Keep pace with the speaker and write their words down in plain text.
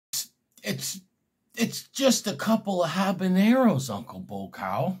It's just a couple of habaneros, Uncle Bull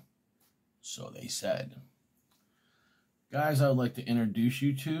Cow. So they said. Guys, I would like to introduce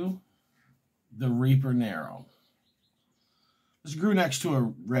you to the Reapernero. This grew next to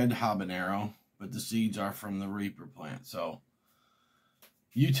a red habanero, but the seeds are from the Reaper plant. So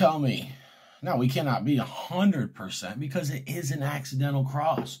you tell me. Now, we cannot be 100% because it is an accidental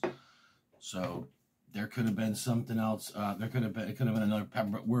cross. So there could have been something else. It could have been another pepper,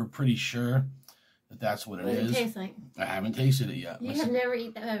 but we're pretty sure that that's what it is. What does it taste like? I haven't tasted it yet. You have never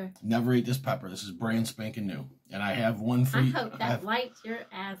eaten that pepper? Never ate this pepper. This is brand spanking new. And I have one for you. I hope that lights your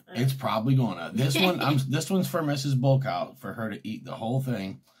ass up. It's probably gonna. This one's for Mrs. Bulkout, for her to eat the whole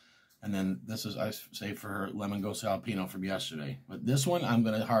thing. And then this is, I saved for her lemon ghost jalapeno from yesterday. But this one, I'm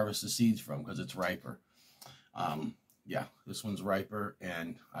going to harvest the seeds from because it's riper. Yeah, this one's riper,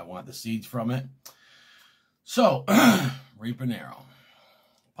 and I want the seeds from it. So, Reapernero.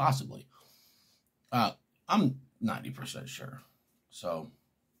 Possibly. I'm 90% sure. So,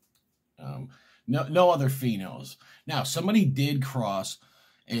 no other phenos. Now, somebody did cross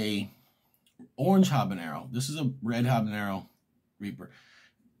a orange habanero. This is a red habanero Reaper.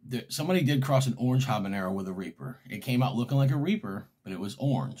 Somebody did cross an orange habanero with a Reaper. It came out looking like a Reaper, but it was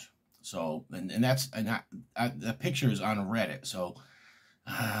orange. So, and the picture is on Reddit, so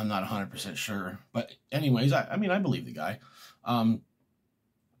I'm not 100% sure. But anyways, I mean, I believe the guy.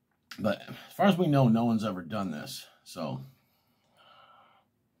 But as far as we know, no one's ever done this. So,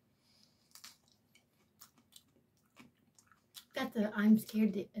 I'm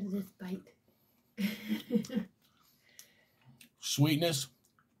scared of this bite. Sweetness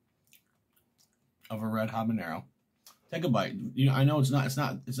of a red habanero. Take a bite. I know it's not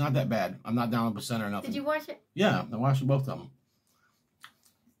that bad. I'm not down 1% or nothing. Did you wash it? Yeah, I washed both of them.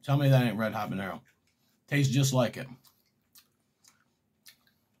 Tell me that ain't red habanero. Tastes just like it.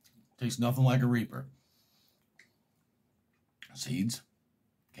 Tastes nothing like a Reaper. Seeds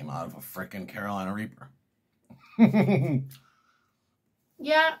came out of a frickin' Carolina Reaper.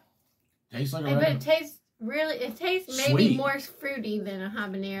 Yeah. Tastes like a red. But it tastes really. It tastes maybe sweet. More fruity than a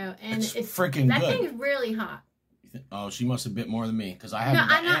habanero, and it's freaking good. That thing's really hot. Oh, she must have bit more than me because I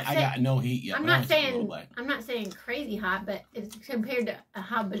haven't. No, I got no heat yet. I'm not saying crazy hot, but it's compared to a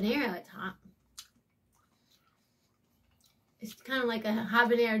habanero, it's hot. It's kind of like a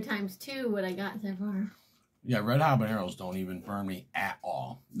habanero times 2. What I got so far. Yeah, red habaneros don't even burn me at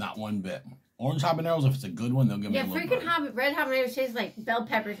all, not one bit. Orange habaneros, if it's a good one, they'll give me a little burn. Yeah, freaking red habaneros taste like bell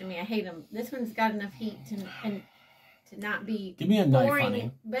peppers to me. I hate them. This one's got enough heat to not be give me a knife, boring,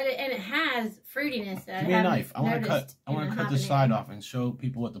 honey. But it has fruitiness. Give me a knife. I want to cut this side off and show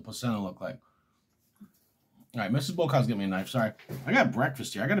people what the placenta look like. All right, Mrs. Bulkow's give me a knife. Sorry, I got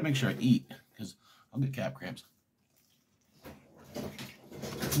breakfast here. I got to make sure I eat because I'll get calf cramps.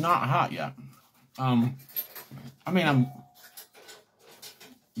 It's not hot yet. I mean, I'm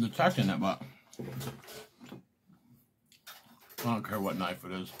detecting it, but I don't care what knife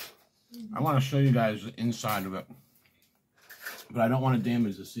it is. I want to show you guys the inside of it. But I don't want to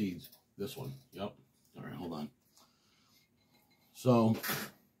damage the seeds. This one. Yep. All right, hold on. So,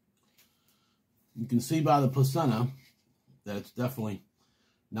 you can see by the placenta that it's definitely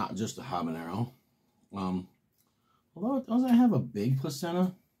not just a habanero. Although it doesn't have a big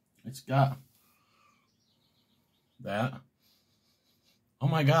placenta, it's got that. Oh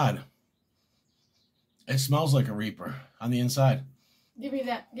my God. It smells like a Reaper on the inside. Give me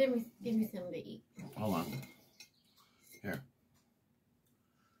that. Give me some to eat. Hold on. Here.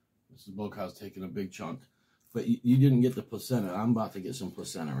 Mrs. Bulkow's taking a big chunk. But you didn't get the placenta. I'm about to get some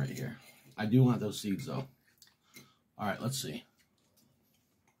placenta right here. I do want those seeds, though. All right, let's see.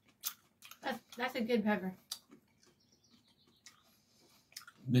 That's a good pepper.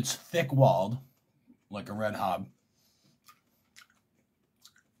 It's thick-walled, like a red hob.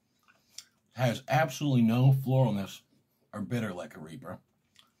 Has absolutely no floralness or bitter like a Reaper.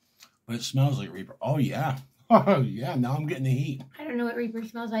 But it smells like Reaper. Oh, yeah. Oh, yeah, now I'm getting the heat. I don't know what Reaper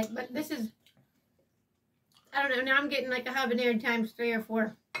smells like, but this is... I don't know. Now I'm getting like a habanero times 3 or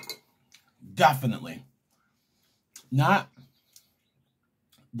 4. Definitely.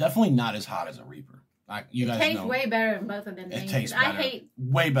 Definitely not as hot as a Reaper. You guys know. It tastes way better than both of them. It tastes better. I hate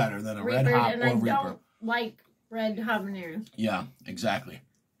way better than a red hop or a Reaper. I don't like red habaneros. Yeah, exactly.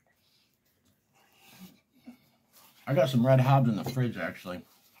 I got some red hobs in the fridge, actually.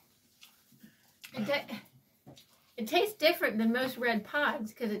 It tastes different than most red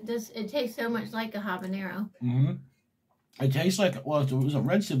pods because it tastes so much like a habanero. Mm-hmm. It tastes like, well, it was a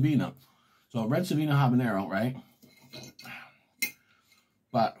red Savina. So a red Savina habanero, right?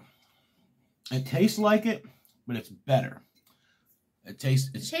 But it tastes like it, but it's better. It tastes.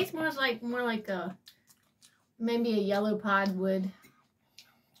 It tastes more like a maybe a yellow pod would.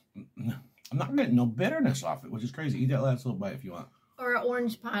 I'm not getting no bitterness off it, which is crazy. Eat that last little bite if you want. Or an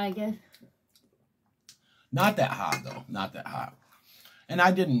orange pod, I guess. Not that hot though. Not that hot. And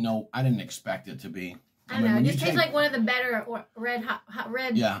I didn't know. I didn't expect it to be. I know. It just tastes like one of the better red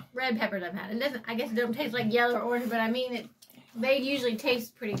peppers I've had. It doesn't. I guess it don't taste like yellow or orange, but I mean it. They usually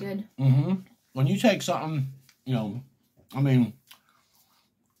taste pretty good. Mm-hmm. When you take something, you know, I mean,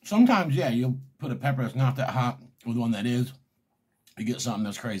 sometimes yeah, you'll put a pepper that's not that hot with one that is. You get something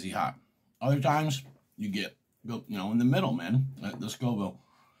that's crazy hot. Other times you get in the middle, man. The Scoville.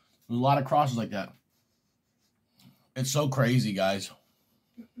 There's a lot of crosses like that. It's so crazy, guys.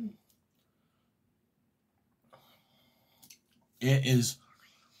 It is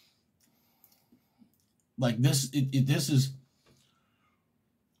like this. This is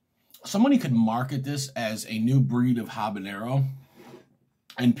somebody could market this as a new breed of habanero,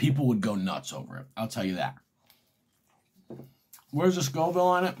 and people would go nuts over it. I'll tell you that. Where's the Scoville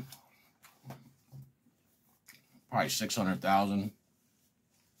on it? Probably 600,000,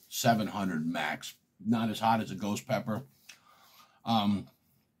 700 max. Not as hot as a ghost pepper.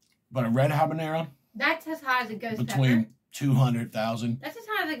 But a red habanero. That's as hot as a ghost pepper. Between 200,000. That's as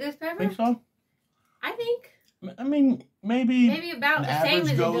hot as a ghost pepper? Think so? I think. I mean, maybe about the same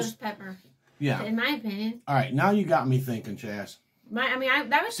as a ghost pepper. Yeah. In my opinion. All right, now you got me thinking, Chas.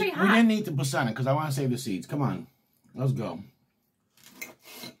 That was pretty hot. We didn't eat the placenta because I want to save the seeds. Come on. Let's go.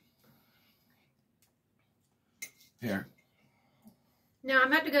 Here. No,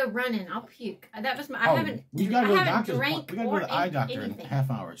 I'm about to go running. I'll puke. That was my. We gotta go to the doctor. We gotta go to the eye doctor in a half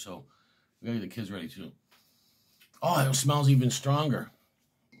hour, so we gotta get the kids ready too. Oh, it smells even stronger.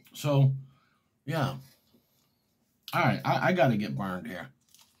 So, yeah. All right, I gotta get burned here.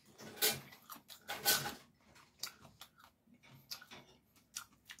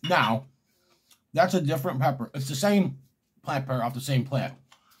 Now, that's a different pepper. It's the same pepper off the same plant.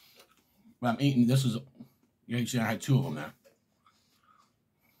 But I'm eating. This is. You see, I had two of them there.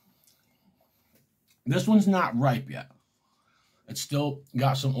 This one's not ripe yet. It's still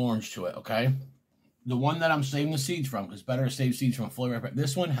got some orange to it, okay? The one that I'm saving the seeds from, because it's better to save seeds from fully ripe.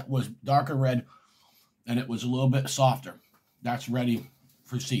 This one was darker red, and it was a little bit softer. That's ready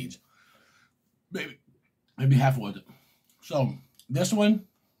for seeds. Maybe half was it. So, this one,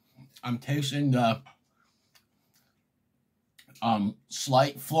 I'm tasting the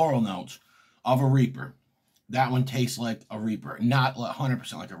slight floral notes of a Reaper. That one tastes like a Reaper, not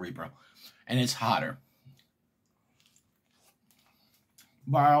 100% like a Reaper. And it's hotter.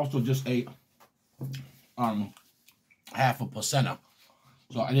 But I also just ate half a placenta.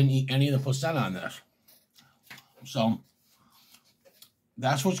 So I didn't eat any of the placenta on this. So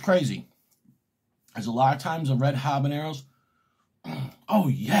that's what's crazy. There's a lot of times the red habaneros. Oh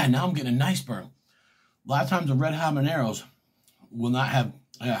yeah, now I'm getting a nice burn. A lot of times the red habaneros will not have,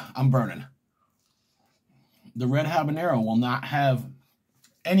 yeah, I'm burning. The red habanero will not have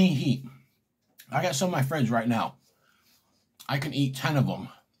any heat. I got some in my fridge right now. I can eat 10 of them,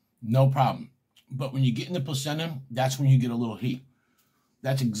 no problem. But when you get in the placenta, that's when you get a little heat.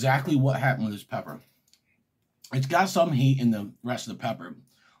 That's exactly what happened with this pepper. It's got some heat in the rest of the pepper,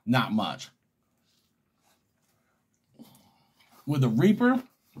 not much. With a Reaper,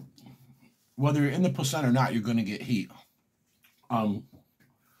 whether you're in the placenta or not, you're going to get heat.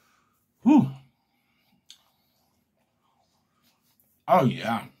 Whew. Oh,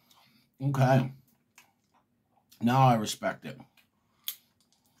 yeah. Okay. Now I respect it.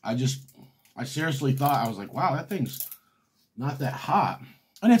 I seriously thought, I was like, wow, that thing's not that hot.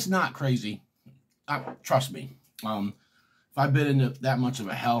 And it's not crazy. Trust me. If I bit into that much of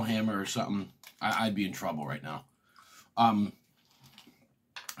a hellhammer or something, I'd be in trouble right now.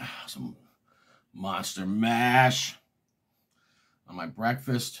 Some monster mash on my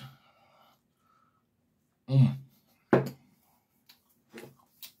breakfast.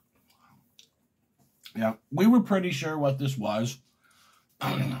 Yeah, we were pretty sure what this was.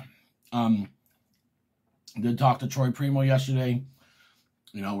 Did talk to Troy Primo yesterday,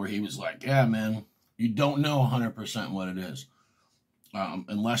 where he was like, yeah, man, you don't know 100% what it is.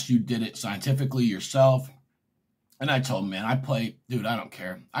 Unless you did it scientifically yourself. And I told him, man, dude, I don't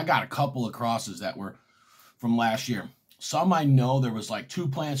care. I got a couple of crosses that were from last year. Some I know there was like 2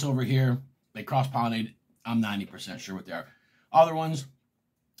 plants over here. They cross-pollinated. I'm 90% sure what they are. Other ones,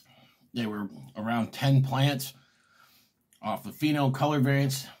 they were around 10 plants off the pheno color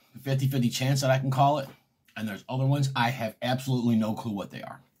variants, 50-50 chance that I can call it. And there's other ones I have absolutely no clue what they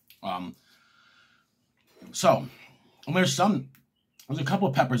are. There's a couple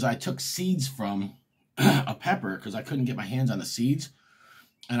of peppers I took seeds from a pepper because I couldn't get my hands on the seeds,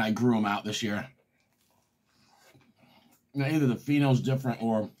 and I grew them out this year. Now, either the pheno's different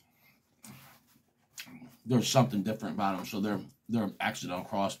or there's something different about them, so they're accidental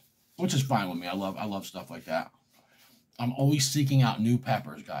cross, which is fine with me. I love stuff like that. I'm always seeking out new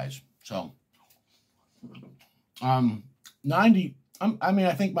peppers, guys. So 90. I mean,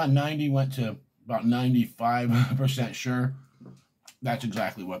 I think my 90 went to about 95% sure. That's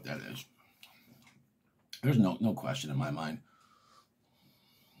exactly what that is. There's no question in my mind.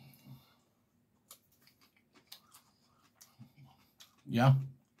 Yeah.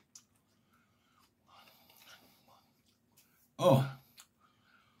 Oh.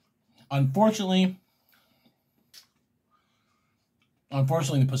 Unfortunately, the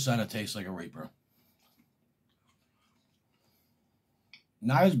placenta tastes like a Reaper.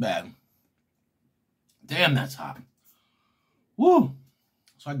 Not as bad. Damn, that's hot. Woo!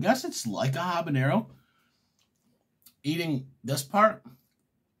 So I guess it's like a habanero. Eating this part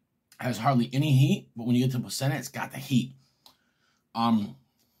has hardly any heat, but when you get to the placenta, it's got the heat.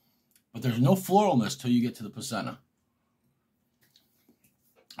 But there's no floralness till you get to the placenta.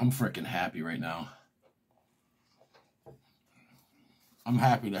 I'm freaking happy right now. I'm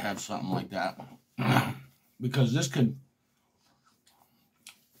happy to have something like that. Because this could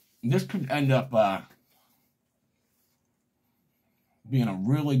end up being a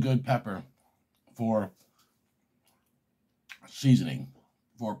really good pepper for seasoning,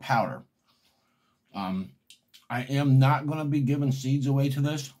 for powder. I am not going to be giving seeds away to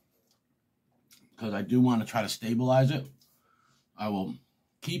this because I do want to try to stabilize it. I will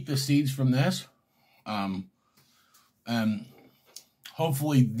keep the seeds from this. And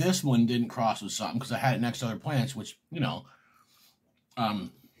hopefully this one didn't cross with something because I had it next to other plants, which, you know,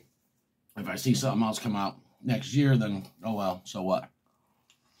 if I see something else come out next year, then, oh well, so what?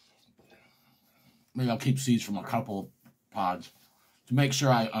 Maybe I'll keep seeds from a couple pods to make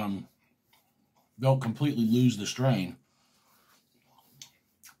sure I don't completely lose the strain.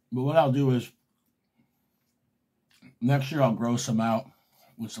 But what I'll do is next year I'll grow some out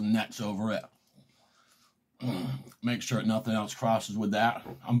with some nets over it. Make sure nothing else crosses with that.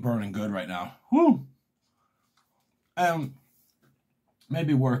 I'm burning good right now. Woo! And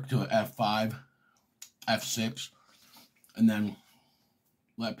maybe work to an F5, F6, and then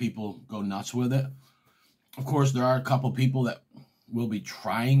let people go nuts with it. Of course, there are a couple people that will be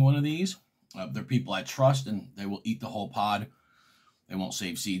trying one of these. They're people I trust, and they will eat the whole pod. They won't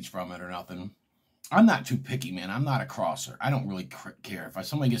save seeds from it or nothing. I'm not too picky, man. I'm not a crosser. I don't really care. If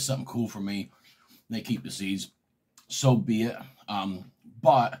somebody gets something cool for me, they keep the seeds, so be it.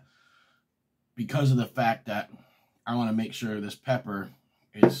 But because of the fact that I want to make sure this pepper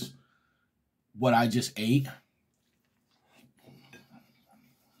is what I just ate,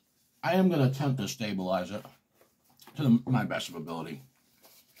 I am going to attempt to stabilize it to my best of ability.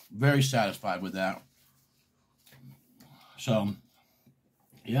 Very satisfied with that. So,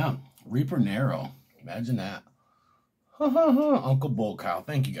 yeah, Reapernero. Imagine that. Uncle Bull Cow.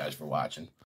 Thank you guys for watching.